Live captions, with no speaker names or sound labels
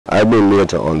I've been made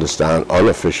to understand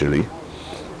unofficially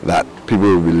that people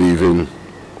will be leaving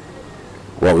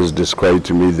what was described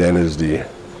to me then as as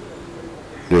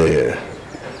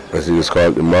it is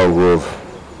called, the Mangrove,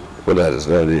 what that is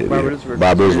now, the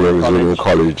Barbados Workers Union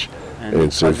College in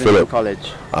St. Philip,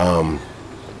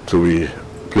 to be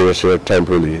placed here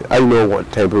temporarily. I know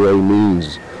what temporary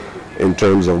means in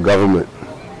terms of government.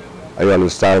 I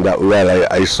understand that well.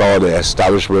 I saw the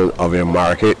establishment of a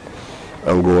market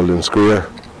on Golden Square,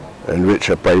 in which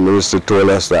a Prime Minister told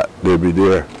us that they'd be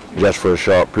there just for a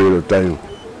short period of time,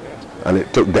 and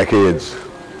it took decades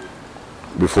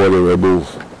before they were moved.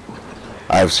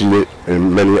 I've seen it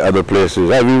in many other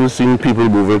places. I've even seen people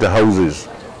move into houses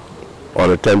on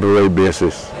a temporary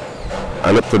basis,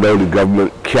 and up to now the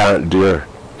government can't dare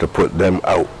to put them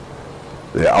out.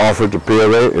 They offer to pay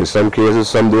rent. In some cases,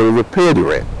 some don't even pay the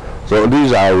rent. So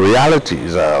these are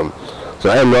realities. So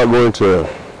I'm not going to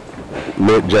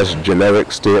make just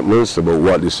generic statements about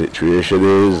what the situation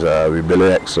is. We've been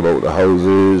asked about the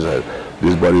houses, and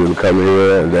this body will come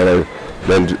here, and then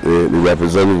the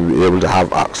representative will be able to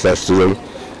have access to them.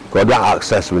 Because that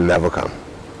access will never come.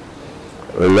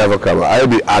 It will never come. I'll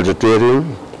be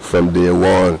agitating from day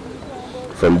one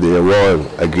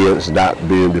against that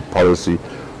being the policy.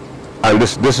 And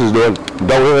this is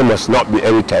there must not be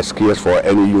any test case for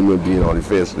any human being on the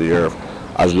face of the earth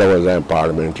as long as I'm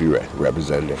parliamentary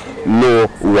representative. No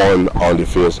one on the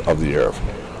face of the earth.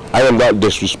 I am not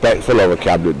disrespectful of a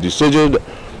cabinet decision.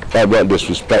 I'm not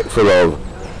disrespectful of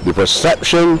the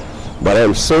perception, but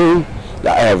I'm saying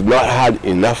that I have not had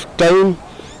enough time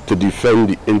to defend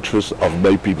the interests of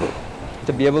my people.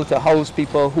 To be able to house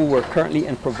people who were currently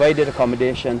in provided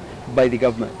accommodation by the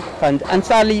government. And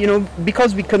sadly, you know,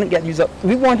 because we couldn't get these up,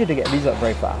 we wanted to get these up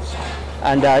very fast.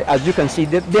 And as you can see,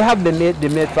 they have been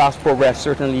made fast progress,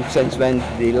 certainly since when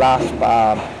the last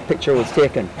picture was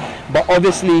taken. But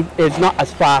obviously, it's not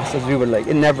as fast as we would like.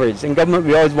 It never is. In government,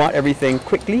 we always want everything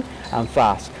quickly and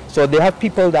fast. So they have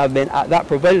people that have been at that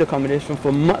provided accommodation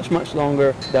for much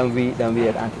longer than we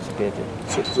had anticipated.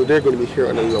 So they're going to be here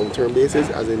on a long-term basis,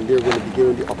 as in they're going to be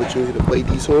given the opportunity to buy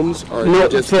these homes, or no?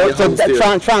 Just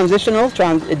Transitional.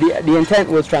 The intent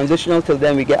was transitional till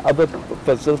then we get other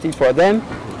facilities for them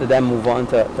to then move on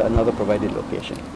to another provided location.